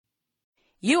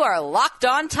You are Locked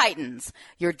On Titans,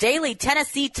 your daily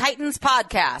Tennessee Titans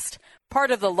podcast, part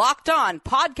of the Locked On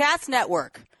Podcast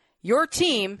Network, your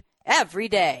team every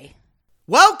day.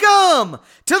 Welcome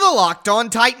to the Locked On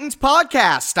Titans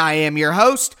podcast. I am your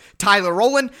host, Tyler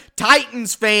Rowland.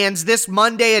 Titans fans, this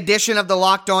Monday edition of the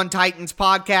Locked On Titans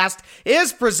podcast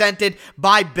is presented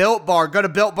by Built Bar. Go to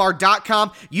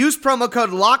BuiltBar.com, use promo code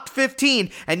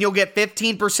LOCKED15, and you'll get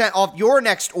 15% off your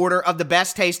next order of the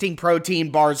best tasting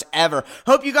protein bars ever.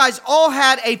 Hope you guys all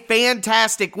had a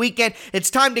fantastic weekend.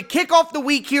 It's time to kick off the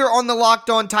week here on the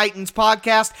Locked On Titans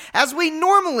podcast, as we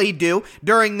normally do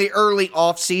during the early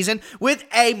offseason, with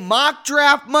a mock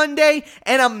draft Monday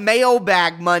and a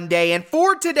mailbag Monday. And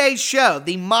for today's show,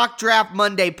 the mock draft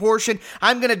Monday portion,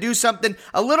 I'm going to do something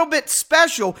a little bit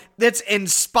special that's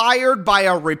inspired by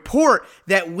a report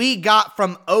that we got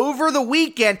from over the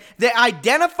weekend that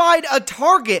identified a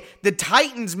target the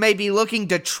Titans may be looking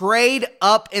to trade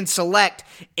up and select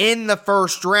in the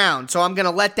first round. So I'm going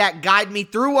to let that guide me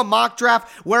through a mock draft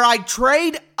where I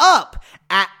trade up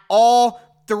at all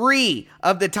three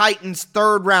of the Titans'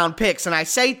 third round picks. And I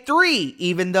say three,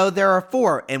 even though there are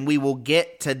four, and we will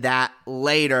get to that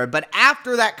later. But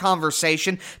after that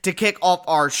conversation, to kick off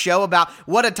our show about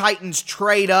what a Titans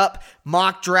trade up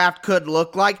mock draft could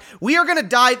look like, we are going to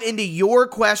dive into your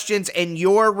questions and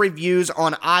your reviews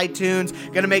on iTunes.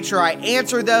 Going to make sure I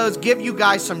answer those, give you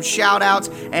guys some shout outs,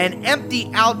 and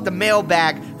empty out the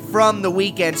mailbag from the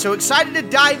weekend. So excited to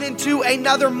dive into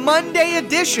another Monday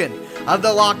edition of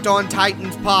the Locked On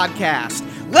Titans podcast.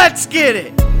 Let's get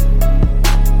it!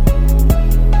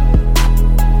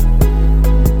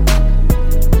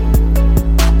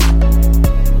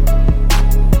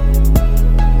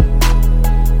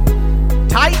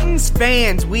 Titans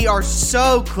fans, we are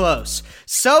so close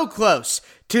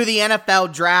to the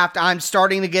NFL draft. I'm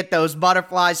starting to get those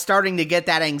butterflies, starting to get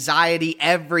that anxiety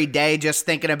every day just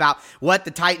thinking about what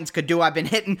the Titans could do. I've been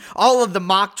hitting all of the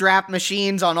mock draft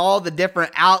machines on all the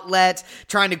different outlets,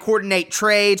 trying to coordinate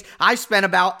trades. I spent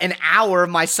about an hour of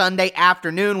my Sunday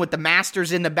afternoon with the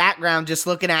Masters in the background just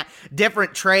looking at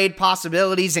different trade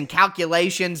possibilities and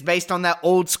calculations based on that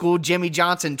old school Jimmy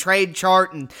Johnson trade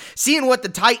chart and seeing what the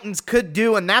Titans could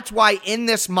do. And that's why in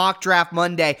this mock draft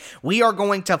Monday, we are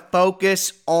going to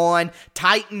focus on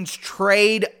Titans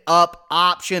trade up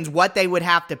options, what they would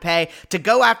have to pay to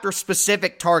go after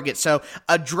specific targets. So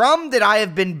a drum that I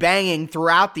have been banging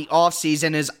throughout the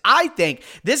offseason is I think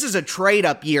this is a trade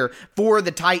up year for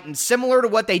the Titans, similar to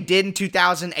what they did in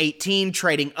 2018,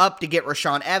 trading up to get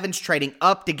Rashaan Evans, trading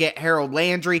up to get Harold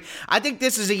Landry. I think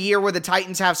this is a year where the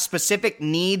Titans have specific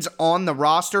needs on the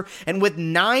roster, and with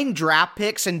 9 draft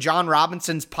picks in John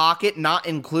Robinson's pocket, not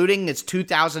including his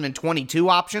 2022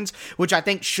 options, which I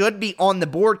think should be on the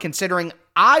board considering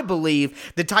I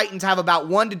believe the Titans have about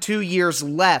 1 to 2 years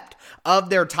left of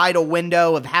their title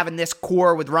window of having this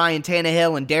core with Ryan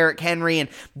Tannehill and Derrick Henry, and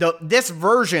this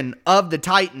version of the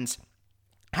Titans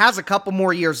has a couple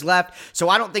more years left, so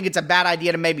I don't think it's a bad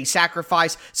idea to maybe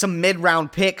sacrifice some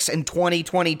mid-round picks in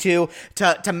 2022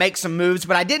 to make some moves,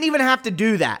 but I didn't even have to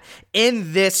do that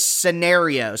in this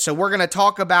scenario. So we're going to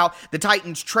talk about the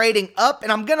Titans trading up,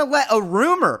 and I'm going to let a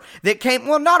rumor that came,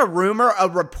 well, not a rumor, a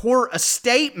report, a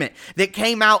statement that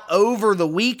came out over the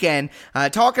weekend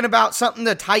talking about something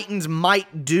the Titans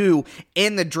might do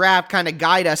in the draft, kind of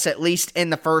guide us at least in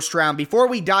the first round. Before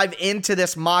we dive into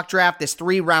this mock draft, this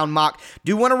 3-round mock,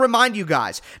 do want to remind you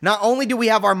guys, not only do we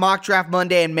have our mock draft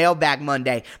Monday and mailbag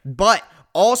Monday, but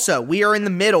also, we are in the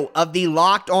middle of the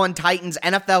Locked On Titans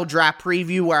NFL Draft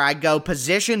Preview where I go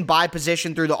position by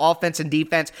position through the offense and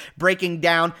defense, breaking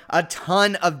down a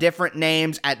ton of different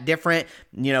names at different,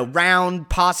 round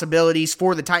possibilities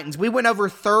for the Titans. We went over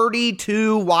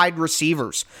 32 wide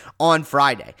receivers on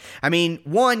Friday. I mean,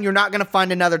 one, you're not going to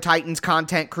find another Titans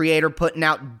content creator putting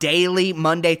out daily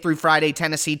Monday through Friday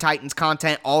Tennessee Titans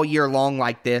content all year long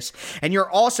like this. And you're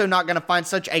also not going to find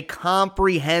such a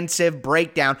comprehensive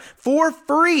breakdown for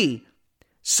free,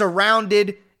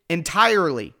 surrounded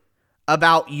entirely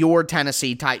about your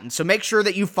Tennessee Titans. So make sure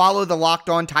that you follow the Locked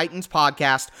On Titans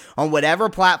podcast on whatever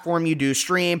platform you do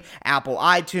stream, Apple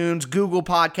iTunes, Google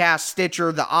Podcasts,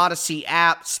 Stitcher, the Odyssey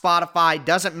app, Spotify,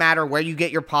 doesn't matter where you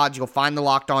get your pods, you'll find the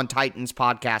Locked On Titans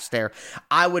podcast there.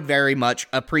 I would very much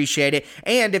appreciate it.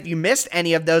 And if you missed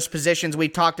any of those positions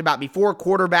we've talked about before,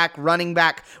 quarterback, running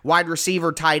back, wide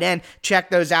receiver, tight end, check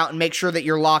those out and make sure that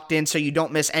you're locked in so you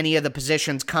don't miss any of the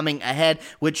positions coming ahead,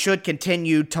 which should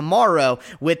continue tomorrow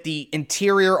with the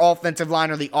interior offensive line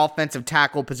or the offensive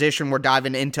tackle position. We're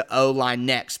diving into O-line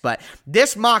next. But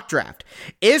this mock draft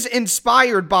is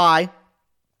inspired by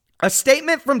A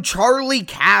statement from Charlie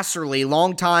Casserly,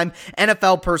 longtime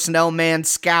NFL personnel man,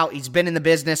 scout. He's been in the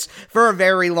business for a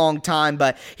very long time,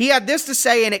 but he had this to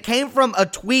say, and it came from a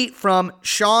tweet from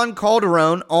Sean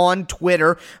Calderon on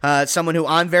Twitter, someone who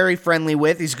I'm very friendly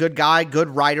with. He's a good guy,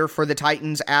 good writer for the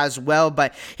Titans as well,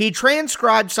 but he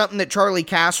transcribed something that Charlie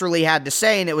Casserly had to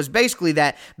say, and it was basically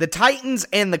that the Titans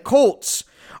and the Colts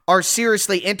are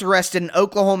seriously interested in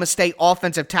Oklahoma State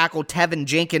offensive tackle Tevin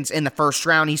Jenkins in the first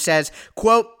round. He says,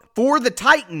 quote, "For the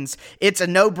Titans, it's a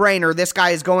no-brainer. This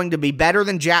guy is going to be better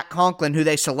than Jack Conklin, who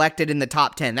they selected in the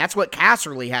top 10. That's what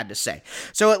Casserly had to say.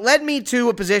 So it led me to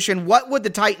a position, what would the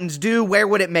Titans do? Where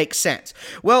would it make sense?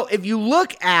 Well, if you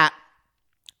look at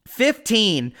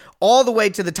 15 all the way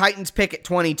to the Titans pick at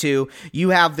 22, you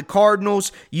have the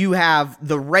Cardinals, you have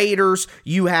the Raiders,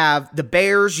 you have the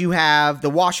Bears, you have the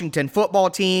Washington football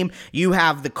team, you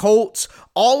have the Colts.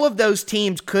 All of those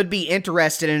teams could be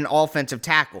interested in an offensive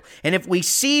tackle. And if we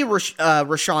see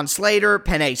Rashawn Slater,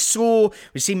 Penei Sewell,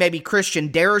 we see maybe Christian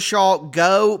Darrisaw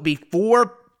go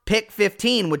before pick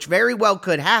 15, which very well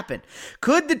could happen.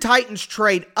 Could the Titans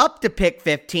trade up to pick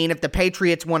 15 if the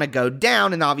Patriots want to go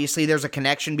down? And obviously there's a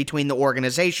connection between the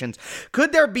organizations.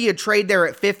 Could there be a trade there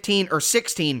at 15 or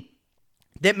 16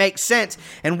 that makes sense?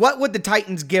 And what would the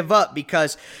Titans give up?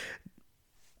 Because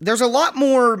there's a lot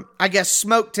more, I guess,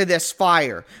 smoke to this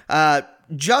fire.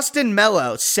 Justin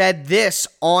Mello said this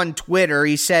on Twitter.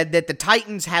 He said that the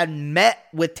Titans had met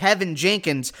with Tevin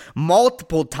Jenkins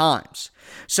multiple times.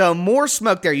 So more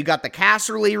smoke there. You got the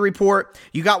Casserly report.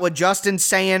 You got what Justin's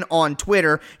saying on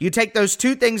Twitter. You take those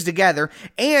two things together,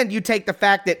 and you take the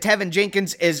fact that Tevin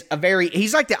Jenkins is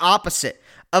he's like the opposite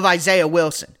of Isaiah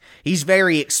Wilson. He's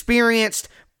very experienced,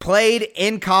 played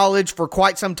in college for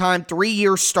quite some time,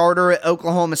 3-year starter at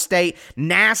Oklahoma State,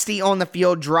 nasty on the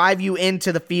field, drive you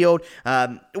into the field.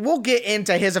 We'll get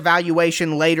into his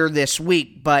evaluation later this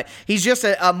week, but he's just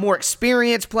a more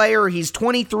experienced player. He's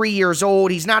 23 years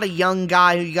old. He's not a young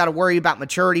guy who you got to worry about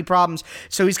maturity problems.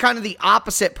 So he's kind of the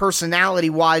opposite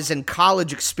personality-wise and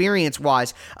college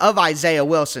experience-wise of Isaiah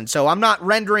Wilson. So I'm not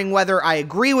rendering whether I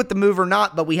agree with the move or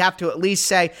not, but we have to at least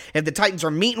say if the Titans are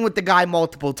meeting with the guy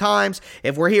multiple times,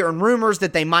 if we're hearing rumors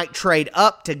that they might trade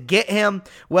up to get him,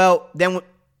 well, then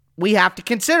we have to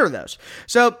consider those.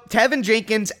 So Tevin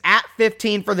Jenkins at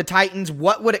 15 for the Titans,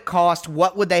 what would it cost?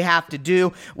 What would they have to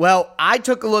do? Well, I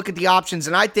took a look at the options,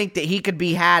 and I think that he could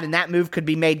be had, and that move could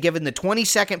be made given the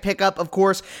 22nd pickup, of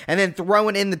course, and then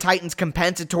throwing in the Titans'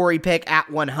 compensatory pick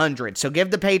at 100. So give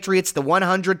the Patriots the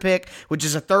 100 pick, which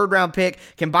is a third-round pick,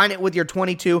 combine it with your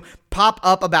 22, pop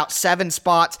up about 7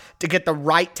 spots to get the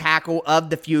right tackle of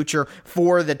the future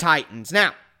for the Titans.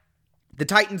 Now, the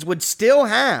Titans would still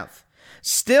have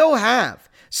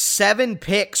 7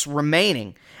 picks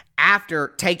remaining after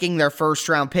taking their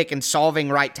first-round pick and solving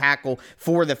right tackle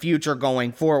for the future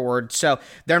going forward. So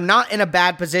they're not in a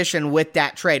bad position with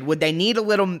that trade. Would they need a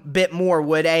little bit more?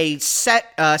 Would a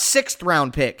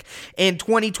 6th-round pick in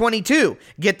 2022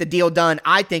 get the deal done?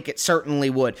 I think it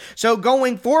certainly would. So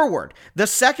going forward, the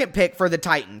second pick for the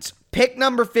Titans, pick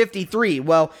number 53.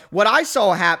 Well, what I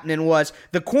saw happening was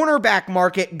the cornerback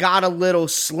market got a little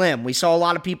slim. We saw a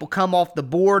lot of people come off the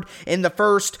board in the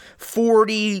first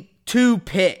 42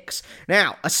 picks.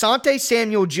 Now, Asante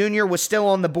Samuel Jr. was still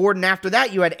on the board, and after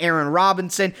that, you had Aaron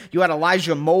Robinson, you had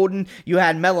Elijah Molden, you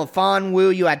had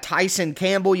Melifonwu, you had Tyson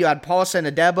Campbell, you had Paulson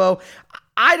Adebo.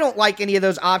 I don't like any of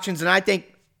those options, and I think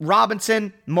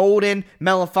Robinson, Molden,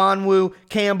 Melifonwu,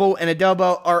 Campbell, and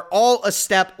Adebo are all a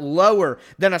step lower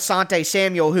than Asante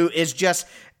Samuel, who is just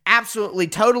absolutely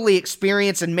totally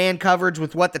experienced in man coverage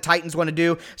with what the Titans want to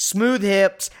do. Smooth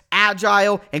hips,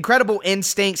 agile, incredible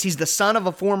instincts. He's the son of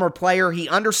a former player. He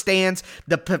understands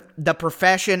the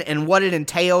profession and what it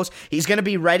entails. He's going to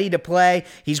be ready to play.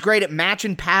 He's great at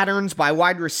matching patterns by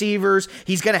wide receivers.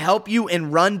 He's going to help you in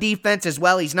run defense as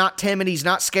well. He's not timid. He's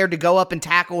not scared to go up and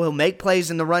tackle. He'll make plays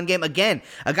in the run game. Again,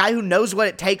 a guy who knows what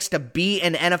it takes to be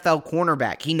an NFL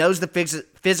cornerback. He knows the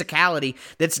physicality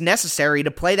that's necessary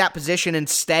to play that position and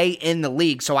stay in the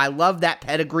league. So I love that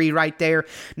pedigree right there.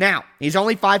 Now, he's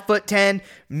only 5'10",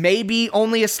 maybe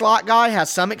only a slot guy,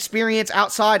 has some experience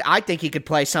outside. I think he could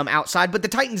play some outside, but the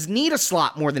Titans need a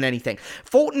slot more than anything.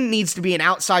 Fulton needs to be an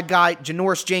outside guy.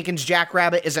 Janoris Jenkins,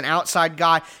 Jackrabbit, is an outside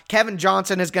guy. Kevin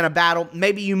Johnson is going to battle.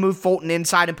 Maybe you move Fulton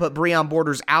inside and put Breon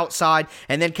Borders outside,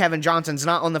 and then Kevin Johnson's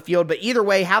not on the field. But either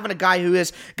way, having a guy who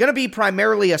is going to be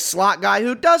primarily a slot guy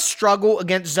who does struggle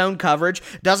against zone coverage,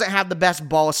 doesn't have the best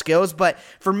ball skills, but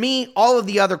for me, all of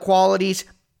the other qualities,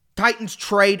 Titans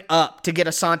trade up to get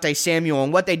Asante Samuel,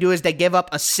 and what they do is they give up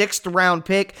a 6th-round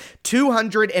pick,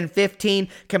 215,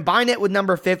 combine it with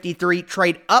number 53,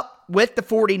 trade up up with the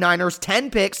 49ers,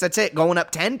 10 picks. That's it, going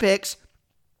up 10 picks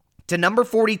to number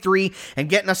 43 and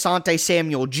getting Asante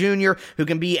Samuel Jr., who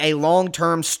can be a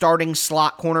long-term starting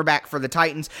slot cornerback for the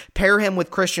Titans. Pair him with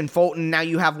Christian Fulton. Now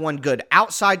you have one good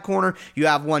outside corner, you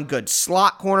have one good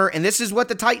slot corner, and this is what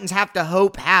the Titans have to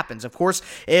hope happens. Of course,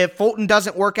 if Fulton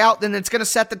doesn't work out, then it's going to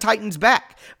set the Titans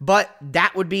back, but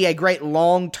that would be a great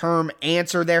long-term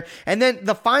answer there. And then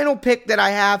the final pick that I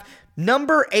have,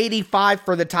 number 85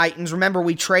 for the Titans. Remember,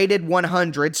 we traded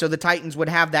 100, so the Titans would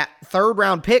have that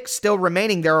third-round pick still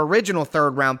remaining, their original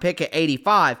third-round pick at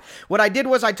 85. What I did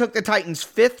was I took the Titans'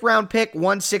 fifth-round pick,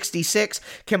 166,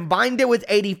 combined it with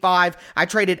 85. I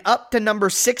traded up to number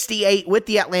 68 with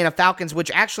the Atlanta Falcons, which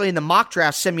actually in the mock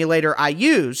draft simulator I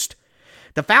used,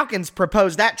 the Falcons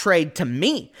proposed that trade to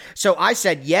me. So I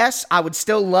said, yes, I would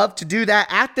still love to do that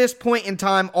at this point in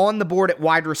time on the board at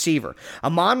wide receiver.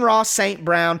 Amon-Ra St.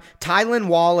 Brown, Tylan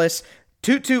Wallace,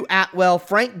 Tutu Atwell,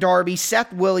 Frank Darby,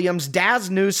 Seth Williams,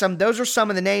 Daz Newsome. Those are some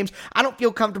of the names. I don't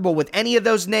feel comfortable with any of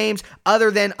those names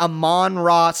other than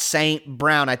Amon-Ra St.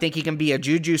 Brown. I think he can be a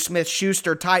Juju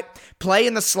Smith-Schuster type, play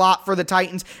in the slot for the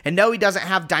Titans. And no, he doesn't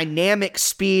have dynamic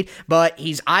speed, but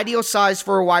he's ideal size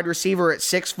for a wide receiver at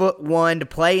 6'1" to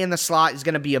play in the slot. He's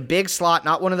going to be a big slot,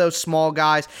 not one of those small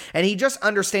guys. And he just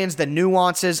understands the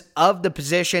nuances of the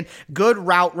position. Good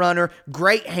route runner,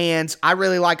 great hands. I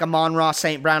really like Amon-Ra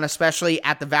St. Brown, especially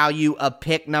at the value of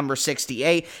pick number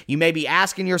 68. You may be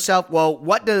asking yourself, well,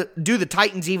 what do the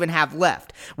Titans even have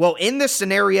left? Well, in this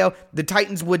scenario, the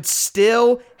Titans would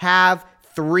still have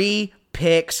 3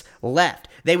 picks left.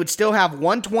 They would still have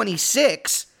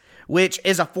 126, which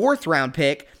is a 4th-round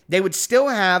pick. They would still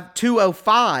have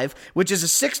 205, which is a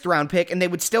 6th-round pick, and they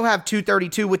would still have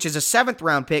 232, which is a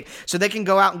 7th-round pick, so they can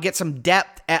go out and get some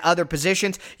depth at other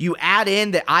positions. You add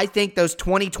in that I think those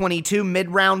 2022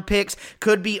 mid-round picks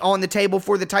could be on the table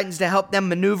for the Titans to help them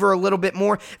maneuver a little bit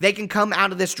more. They can come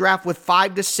out of this draft with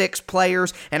 5 to 6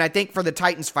 players, and I think for the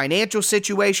Titans' financial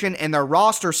situation and their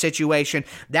roster situation,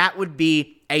 that would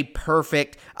be a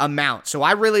perfect amount. So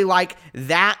I really like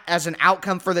that as an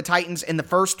outcome for the Titans in the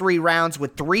first 3 rounds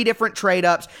with 3 different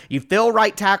trade-ups. You fill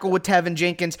right tackle with Tevin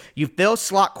Jenkins, you fill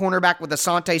slot cornerback with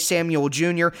Asante Samuel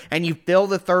Jr., and you fill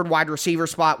the 3rd wide receiver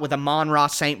spot with Amon-Ra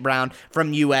St. Brown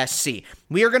from USC.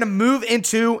 We are going to move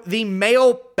into the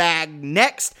mailbag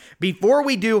next. Before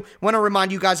we do, I want to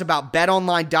remind you guys about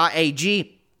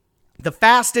betonline.ag. The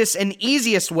fastest and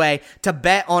easiest way to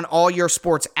bet on all your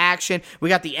sports action. We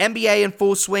got the NBA in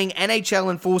full swing,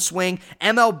 NHL in full swing,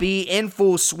 MLB in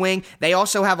full swing. They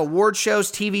also have award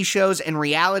shows, TV shows, and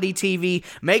reality TV.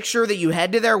 Make sure that you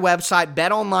head to their website,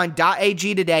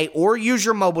 betonline.ag today, or use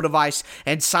your mobile device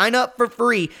and sign up for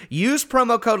free. Use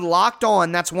promo code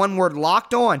LOCKEDON, that's one word,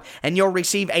 locked on, and you'll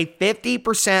receive a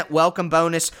 50% welcome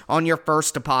bonus on your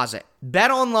first deposit.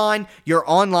 BetOnline, your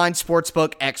online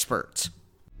sportsbook experts.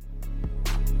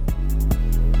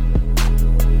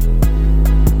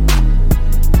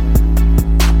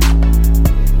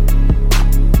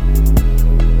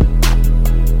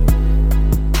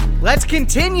 Let's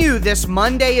continue this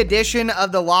Monday edition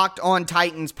of the Locked On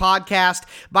Titans podcast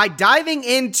by diving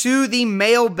into the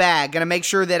mailbag. Going to make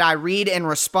sure that I read and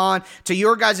respond to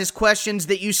your guys' questions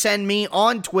that you send me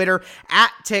on Twitter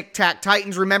at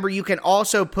TicTacTitans. Remember, you can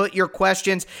also put your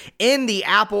questions in the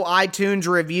Apple iTunes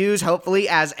reviews, hopefully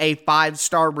as a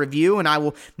 5-star review, and I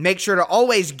will make sure to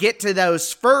always get to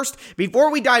those first.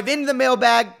 Before we dive into the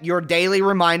mailbag, your daily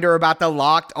reminder about the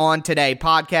Locked On Today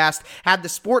podcast. Have the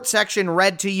sports section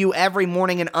read to you every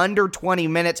morning in under 20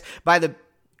 minutes by the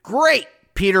great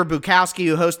Peter Bukowski,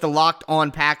 who hosts the Locked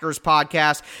On Packers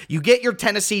podcast. You get your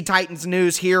Tennessee Titans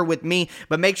news here with me,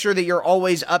 but make sure that you're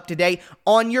always up to date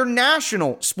on your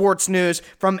national sports news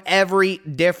from every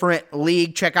different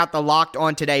league. Check out the Locked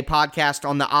On Today podcast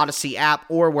on the Odyssey app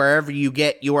or wherever you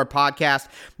get your podcast.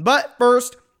 But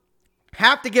first,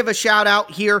 have to give a shout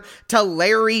out here to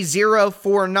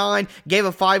Larry049, gave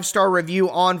a 5-star review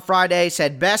on Friday,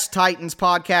 said best Titans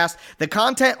podcast. The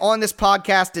content on this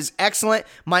podcast is excellent.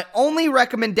 My only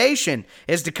recommendation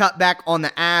is to cut back on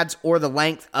the ads or the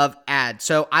length of ads.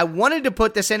 So I wanted to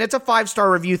put this in. It's a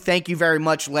 5-star review. Thank you very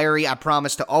much, Larry. I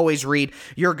promise to always read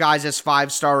your guys'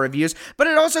 5-star reviews, but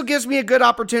it also gives me a good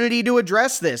opportunity to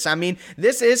address this. I mean,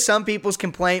 this is some people's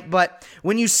complaint, but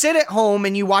when you sit at home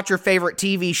and you watch your favorite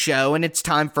TV show and it's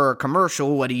time for a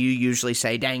commercial, what do you usually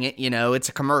say? Dang it, it's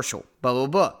a commercial, blah, blah,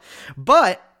 blah.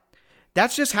 But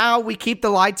that's just how we keep the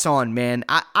lights on, man.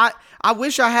 I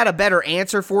wish I had a better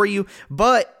answer for you,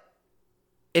 but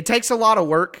it takes a lot of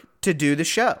work to do the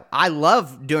show. I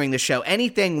love doing the show.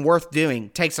 Anything worth doing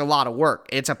takes a lot of work.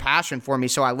 It's a passion for me,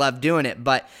 so I love doing it.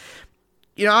 But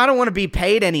I don't want to be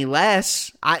paid any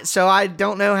less. So I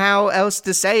don't know how else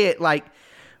to say it. Like,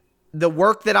 the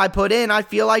work that I put in, I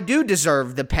feel I do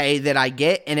deserve the pay that I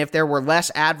get. And if there were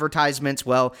less advertisements,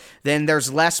 well, then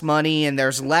there's less money and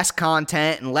there's less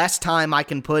content and less time I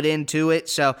can put into it.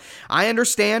 So I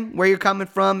understand where you're coming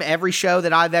from. Every show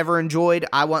that I've ever enjoyed,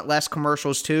 I want less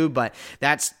commercials too, but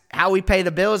that's how we pay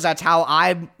the bills. That's how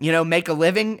I, make a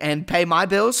living and pay my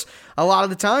bills a lot of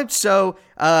the time. So,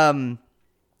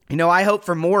 I hope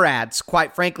for more ads,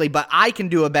 quite frankly, but I can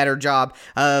do a better job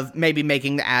of maybe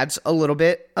making the ads a little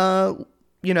bit,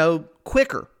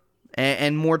 quicker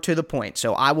and more to the point.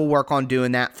 So I will work on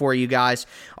doing that for you guys.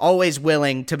 Always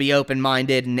willing to be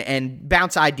open-minded and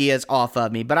bounce ideas off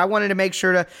of me. But I wanted to make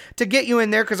sure to get you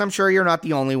in there because I'm sure you're not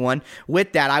the only one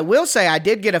with that. I will say I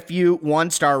did get a few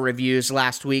one-star reviews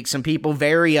last week. Some people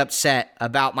very upset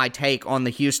about my take on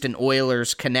the Houston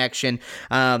Oilers connection.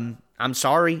 I'm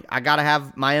sorry. I got to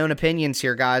have my own opinions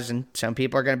here, guys, and some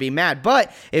people are going to be mad.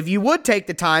 But if you would take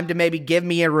the time to maybe give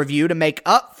me a review to make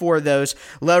up for those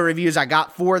low reviews I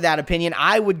got for that opinion,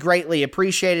 I would greatly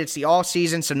appreciate it. It's the off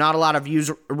season, so not a lot of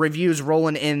reviews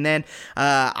rolling in then.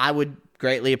 I would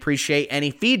greatly appreciate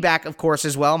any feedback, of course,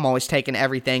 as well. I'm always taking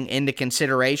everything into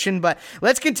consideration, but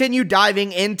let's continue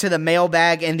diving into the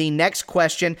mailbag. And the next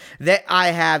question that I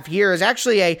have here is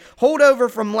actually a holdover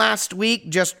from last week,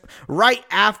 just right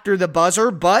after the buzzer,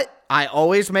 but I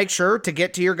always make sure to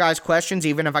get to your guys' questions,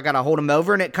 even if I got to hold them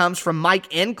over. And it comes from Mike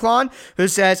Inclon, who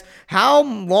says, how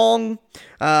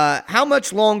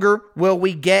much longer will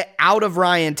we get out of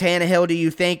Ryan Tannehill, do you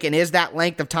think? And is that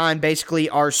length of time basically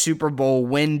our Super Bowl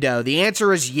window? The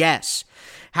answer is yes.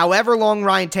 However long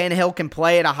Ryan Tannehill can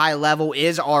play at a high level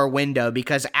is our window,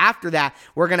 because after that,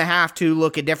 we're going to have to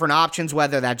look at different options,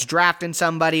 whether that's drafting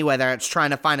somebody, whether it's trying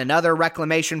to find another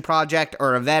reclamation project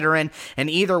or a veteran. And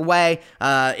either way,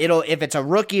 if it's a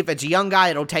rookie, if it's a young guy,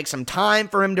 it'll take some time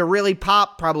for him to really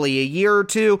pop, probably a year or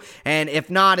two. And if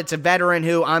not, it's a veteran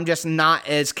who I'm just not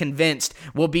as convinced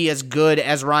will be as good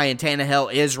as Ryan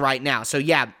Tannehill is right now. So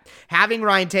yeah, having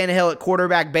Ryan Tannehill at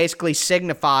quarterback basically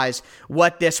signifies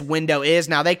what this window is.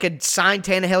 Now, they could sign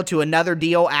Tannehill to another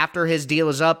deal after his deal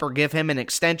is up or give him an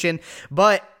extension,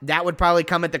 but that would probably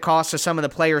come at the cost of some of the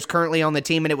players currently on the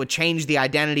team, and it would change the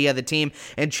identity of the team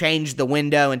and change the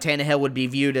window, and Tannehill would be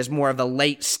viewed as more of a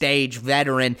late-stage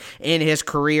veteran in his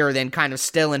career than kind of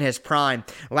still in his prime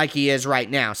like he is right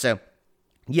now. So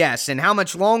yes, and how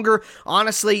much longer?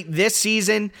 Honestly, this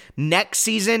season, next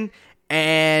season,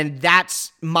 and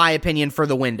that's my opinion for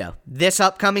the window. This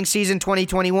upcoming season,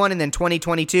 2021, and then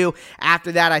 2022.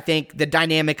 After that, I think the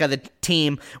dynamic of the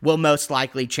team will most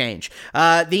likely change.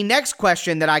 The next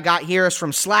question that I got here is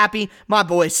from Slappy. My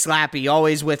boy Slappy,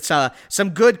 always with some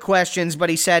good questions, but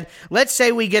he said, let's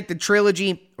say we get the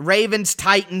trilogy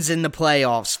Ravens-Titans in the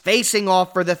playoffs, facing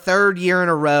off for the third year in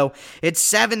a row. It's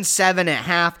 7-7 at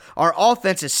half. Our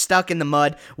offense is stuck in the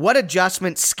mud. What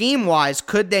adjustments, scheme-wise,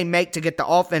 could they make to get the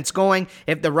offense going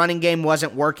if the running game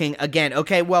wasn't working again?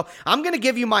 Okay, well, I'm going to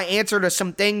give you my answer to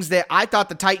some things that I thought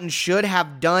the Titans should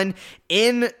have done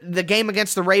in the game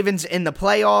against the Ravens in the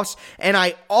playoffs, and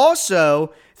I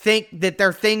also think that there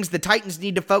are things the Titans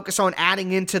need to focus on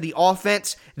adding into the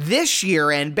offense this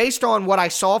year. And based on what I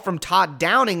saw from Todd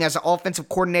Downing as an offensive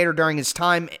coordinator during his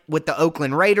time with the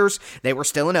Oakland Raiders, they were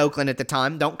still in Oakland at the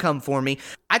time, don't come for me,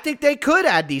 I think they could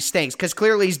add these things because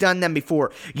clearly he's done them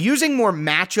before. Using more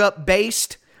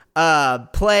matchup-based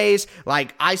plays,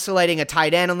 like isolating a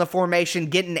tight end on the formation,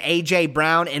 getting A.J.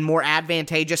 Brown in more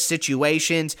advantageous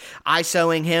situations,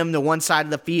 ISOing him to one side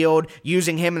of the field,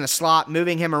 using him in the slot,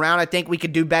 moving him around. I think we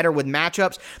could do better with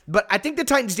matchups, but I think the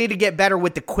Titans need to get better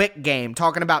with the quick game,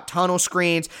 talking about tunnel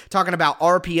screens, talking about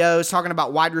RPOs, talking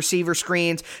about wide receiver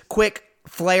screens, quick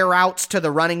flare outs to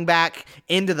the running back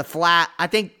into the flat. I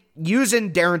think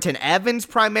using Darrynton Evans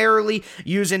primarily,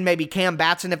 using maybe Cam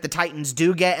Batson if the Titans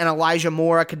do get an Elijah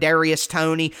Moore, a Kadarius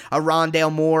Toney, a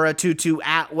Rondale Moore, a Tutu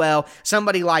Atwell,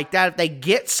 somebody like that. If they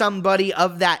get somebody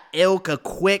of that ilk, a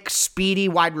quick, speedy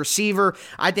wide receiver,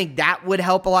 I think that would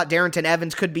help a lot. Darrynton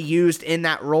Evans could be used in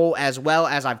that role as well,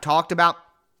 as I've talked about.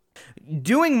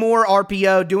 Doing more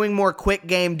RPO, doing more quick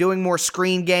game, doing more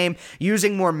screen game,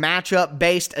 using more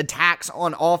matchup-based attacks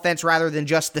on offense rather than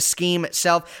just the scheme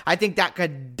itself. I think that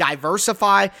could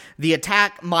diversify the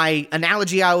attack. My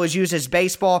analogy I always use is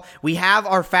baseball. We have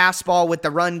our fastball with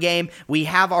the run game. We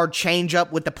have our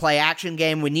changeup with the play-action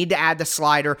game. We need to add the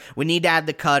slider. We need to add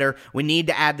the cutter. We need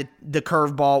to add the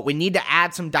curveball. We need to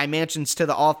add some dimensions to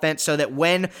the offense so that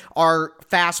when our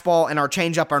fastball and our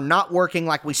changeup are not working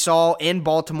like we saw in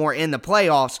Baltimore in in the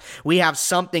playoffs, we have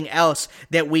something else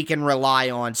that we can rely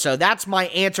on. So that's my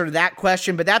answer to that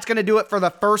question, but that's going to do it for the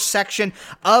first section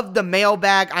of the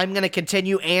mailbag. I'm going to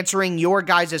continue answering your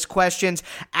guys' questions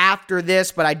after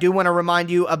this, but I do want to remind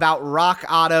you about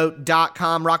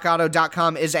RockAuto.com.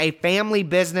 RockAuto.com is a family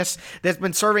business that's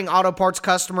been serving auto parts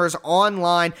customers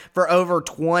online for over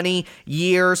 20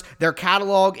 years. Their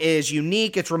catalog is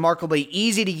unique. It's remarkably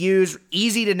easy to use,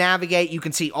 easy to navigate. You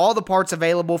can see all the parts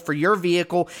available for your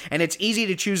vehicle, and it's easy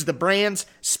to choose the brands,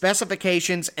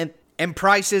 specifications, and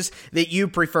prices that you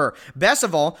prefer. Best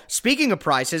of all, speaking of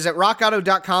prices, at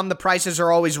rockauto.com, the prices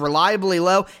are always reliably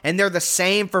low, and they're the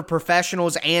same for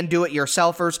professionals and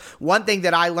do-it-yourselfers. One thing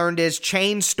that I learned is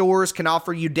chain stores can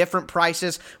offer you different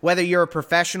prices, whether you're a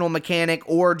professional mechanic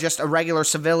or just a regular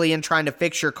civilian trying to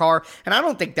fix your car, and I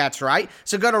don't think that's right.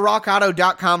 So go to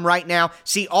rockauto.com right now,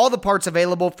 see all the parts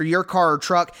available for your car or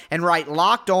truck, and write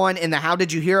Locked On in the How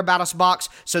Did You Hear About Us box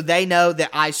so they know that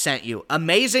I sent you.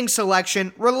 Amazing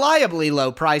selection, reliable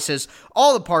low prices,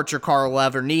 all the parts your car will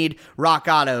ever need.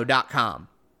 RockAuto.com.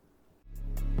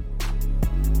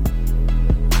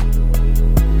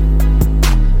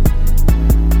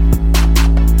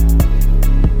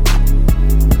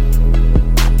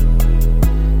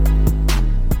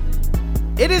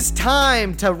 It is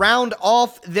time to round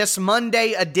off this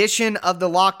Monday edition of the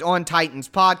Locked On Titans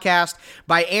podcast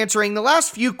by answering the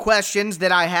last few questions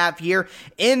that I have here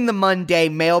in the Monday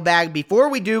mailbag. Before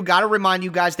we do, got to remind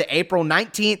you guys that April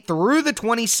 19th through the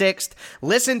 26th,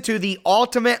 listen to the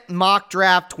Ultimate Mock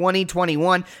Draft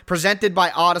 2021 presented by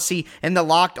Odyssey and the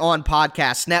Locked On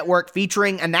Podcast Network,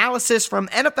 featuring analysis from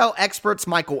NFL experts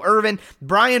Michael Irvin,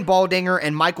 Brian Baldinger,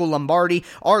 and Michael Lombardi,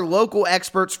 our local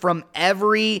experts from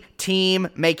every team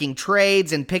making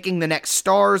trades and picking the next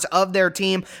stars of their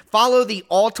team. Follow the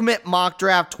Ultimate Mock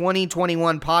Draft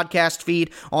 2021 podcast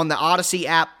feed on the Odyssey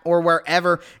app or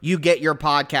wherever you get your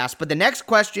podcast. But the next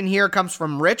question here comes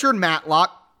from Richard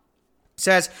Matlock.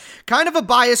 Says, kind of a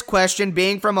biased question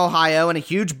being from Ohio and a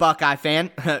huge Buckeye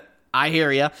fan. I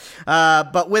hear ya.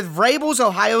 But with Vrabel's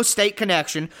Ohio State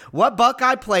connection, what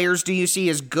Buckeye players do you see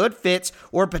as good fits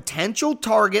or potential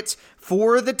targets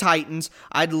for the Titans?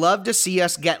 I'd love to see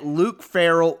us get Luke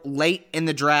Farrell late in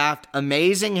the draft.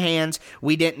 Amazing hands.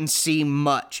 We didn't see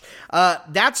much.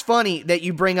 That's funny that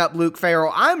you bring up Luke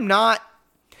Farrell. I'm not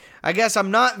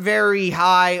very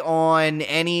high on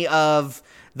any of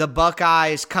the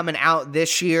Buckeyes coming out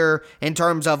this year in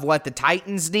terms of what the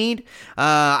Titans need.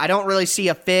 I don't really see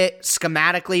a fit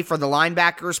schematically for the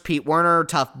linebackers, Pete Werner,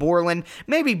 Tuff Borland,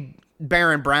 maybe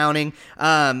Baron Browning.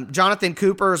 Jonathan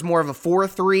Cooper is more of a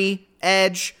 4-3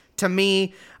 edge to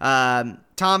me.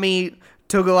 Tommy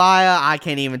Tugalaya, I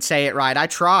can't even say it right. I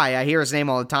try. I hear his name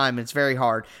all the time. It's very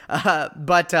hard.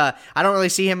 But I don't really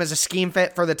see him as a scheme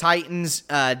fit for the Titans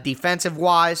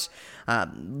defensive-wise.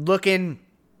 Looking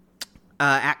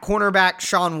at cornerback,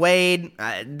 Shaun Wade,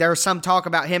 there's some talk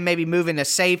about him maybe moving to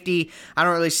safety. I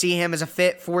don't really see him as a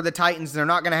fit for the Titans. They're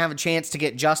not going to have a chance to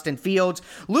get Justin Fields.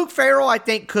 Luke Farrell, I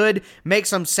think, could make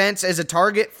some sense as a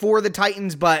target for the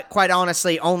Titans, but quite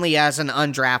honestly, only as an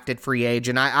undrafted free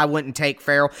agent. I wouldn't take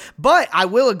Farrell. But I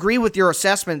will agree with your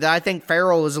assessment that I think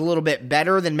Farrell is a little bit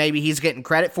better than maybe he's getting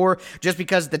credit for, just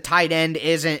because the tight end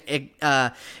isn't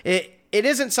it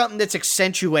isn't something that's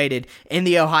accentuated in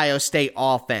the Ohio State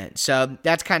offense. So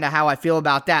that's kind of how I feel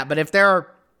about that. But if there are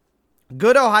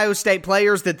good Ohio State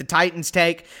players that the Titans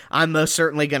take, I'm most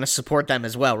certainly going to support them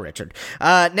as well, Richard.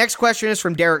 Next question is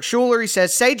from Derek Schuler. He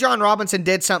says, say John Robinson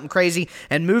did something crazy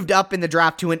and moved up in the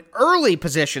draft to an early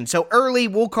position. So early,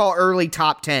 we'll call early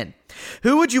top 10.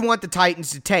 Who would you want the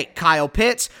Titans to take, Kyle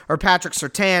Pitts or Patrick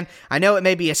Surtain? I know it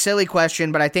may be a silly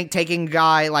question, but I think taking a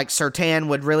guy like Surtain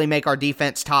would really make our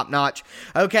defense top-notch.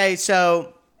 Okay,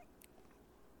 so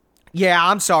yeah,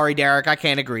 I'm sorry, Derek. I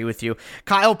can't agree with you.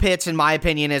 Kyle Pitts, in my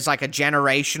opinion, is like a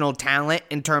generational talent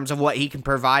in terms of what he can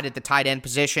provide at the tight end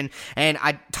position. And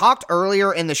I talked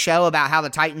earlier in the show about how the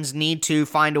Titans need to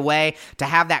find a way to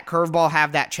have that curveball,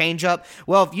 have that changeup.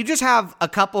 Well, if you just have a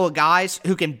couple of guys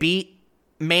who can beat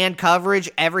man coverage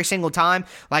every single time,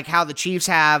 like how the Chiefs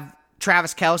have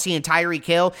Travis Kelce and Tyreek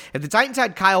Hill, if the Titans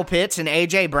had Kyle Pitts and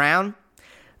A.J. Brown,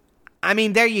 I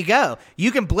mean, there you go.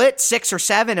 You can blitz 6 or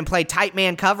 7 and play tight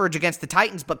man coverage against the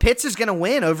Titans, but Pitts is going to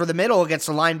win over the middle against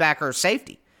the linebacker or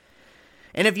safety.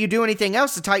 And if you do anything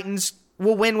else, the Titans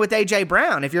will win with A.J.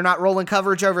 Brown if you're not rolling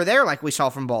coverage over there like we saw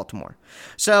from Baltimore.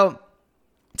 So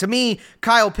to me,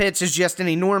 Kyle Pitts is just an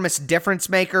enormous difference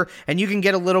maker, and you can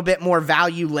get a little bit more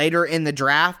value later in the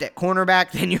draft at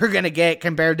cornerback than you're going to get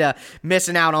compared to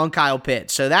missing out on Kyle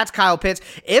Pitts. So that's Kyle Pitts.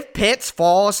 If Pitts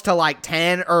falls to like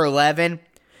 10 or 11,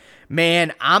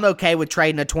 man, I'm okay with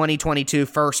trading a 2022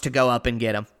 first to go up and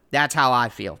get him. That's how I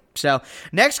feel. So,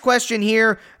 next question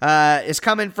here is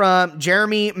coming from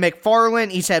Jeremy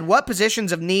McFarland. He said, what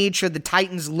positions of need should the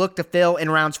Titans look to fill in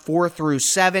rounds 4 through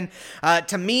 7?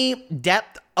 To me,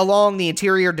 depth along the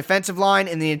interior defensive line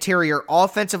and the interior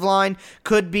offensive line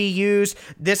could be used.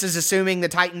 This is assuming the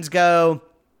Titans go,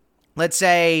 let's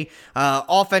say,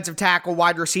 offensive tackle,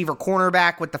 wide receiver,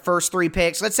 cornerback with the first 3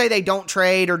 picks. Let's say they don't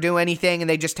trade or do anything and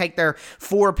they just take their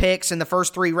 4 picks in the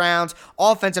first 3 rounds.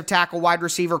 Offensive tackle, wide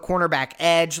receiver, cornerback,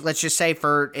 edge. Let's just say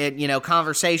for,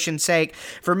 conversation's sake.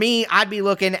 For me, I'd be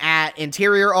looking at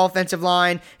interior offensive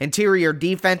line, interior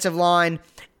defensive line,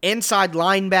 inside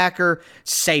linebacker,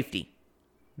 safety.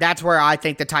 That's where I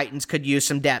think the Titans could use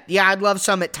some depth. Yeah, I'd love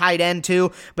some at tight end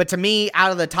too, but to me,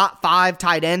 out of the top 5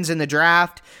 tight ends in the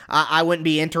draft, I wouldn't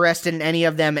be interested in any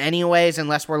of them anyways,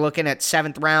 unless we're looking at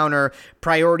 7th round or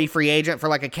priority free agent for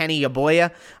like a Kenny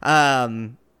Yeboah.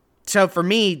 So for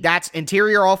me, that's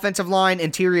interior offensive line,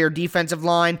 interior defensive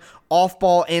line,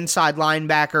 off-ball inside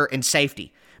linebacker, and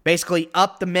safety. Basically,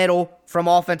 up the middle from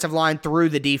offensive line through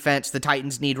the defense, the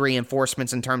Titans need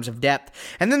reinforcements in terms of depth.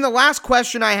 And then the last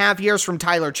question I have here is from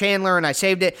Tyler Chandler, and I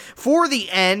saved it for the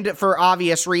end for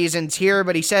obvious reasons here,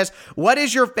 but he says, what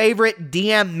is your favorite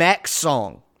DMX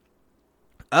song?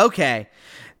 Okay,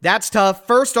 that's tough.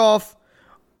 First off,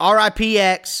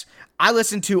 RIPX. I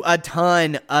listened to a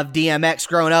ton of DMX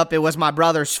growing up. It was my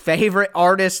brother's favorite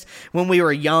artist when we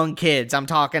were young kids. I'm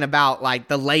talking about like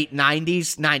the late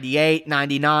 90s, 98,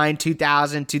 99,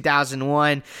 2000,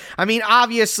 2001. I mean,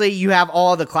 obviously you have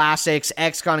all the classics.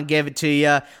 X Gonna Give It To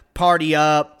You, Party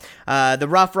Up, the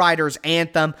Rough Riders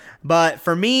Anthem. But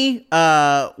for me,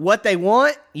 What They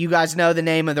Want, you guys know the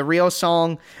name of the real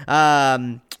song.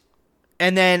 And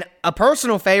then a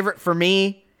personal favorite for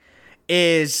me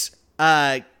is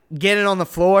Get It On The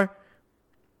Floor.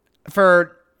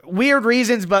 For weird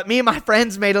reasons, but me and my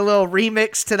friends made a little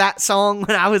remix to that song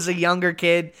when I was a younger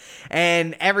kid,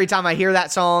 and every time I hear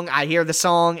that song, I hear the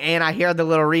song and I hear the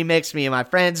little remix me and my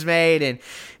friends made,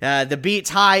 and the beat's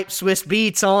hype, Swiss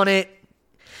Beats on it.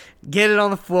 Get it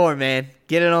on the floor, man.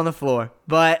 Get it on the floor.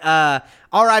 But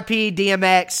RIP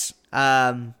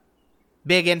DMX,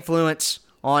 big influence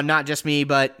on not just me,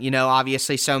 but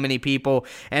obviously so many people,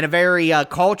 and a very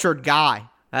cultured guy.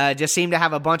 Just seemed to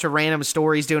have a bunch of random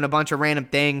stories, doing a bunch of random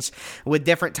things with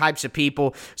different types of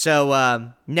people.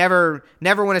 So never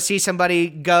want to see somebody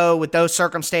go with those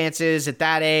circumstances at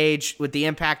that age with the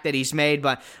impact that he's made.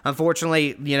 But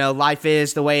unfortunately, life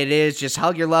is the way it is. Just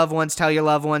hug your loved ones, tell your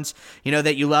loved ones,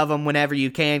 that you love them whenever you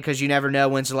can, because you never know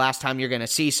when's the last time you're going to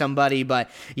see somebody. But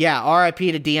yeah, RIP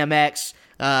to DMX.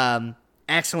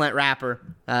 Excellent rapper.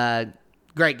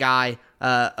 Great guy.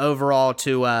 Overall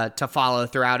to follow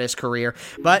throughout his career.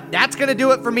 But that's going to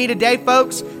do it for me today,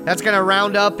 folks. That's going to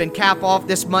round up and cap off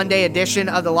this Monday edition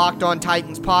of the Locked On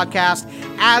Titans podcast.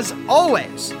 As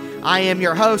always, I am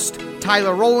your host,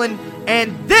 Tyler Rowland,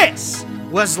 and this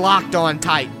was Locked On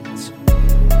Titans.